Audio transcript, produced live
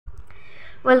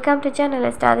Welcome to channel.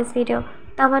 Let's start this video.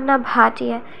 Tamannaah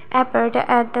Bhatia appeared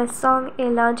at the Song A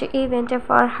launch event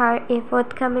for her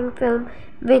forthcoming film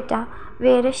Vita,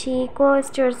 where she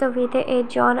co-stars with a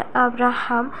John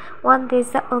Abraham on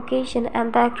this occasion,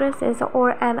 and the actress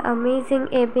wore an amazing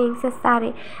beige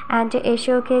saree and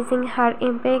showcasing her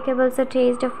impeccable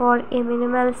taste for a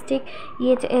minimalistic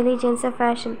yet elegant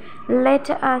fashion.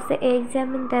 Let us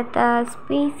examine the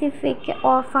specific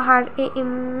of her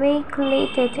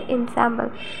immaculate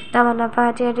ensemble. Tamannaah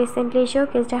Bhatia recently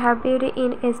showcased her beauty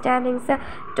in a stunning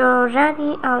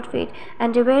Torani outfit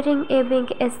and wearing a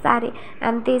pink saree,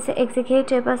 and this executive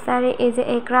saree is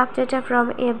crafted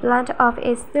from a blend of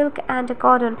silk and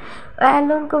cotton,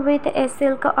 along with a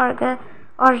silk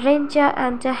orange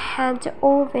and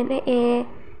hand-woven a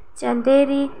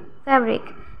chanderi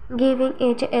fabric, giving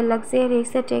it a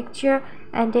luxurious texture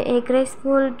and a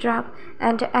graceful drop,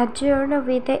 and adorned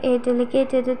with a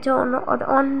delicate tone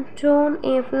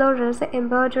a floral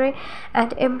embroidery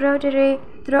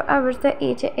throughout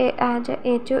it, and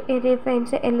to a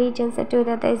refined elegance to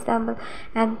the ensemble,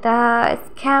 and the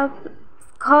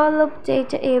scalloped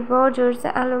borders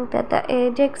along the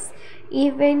edges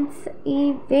events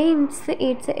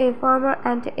it's a formal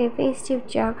and a festive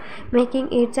charm, making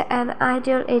it an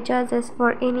ideal choice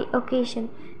for any occasion.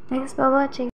 Thanks for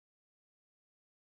watching.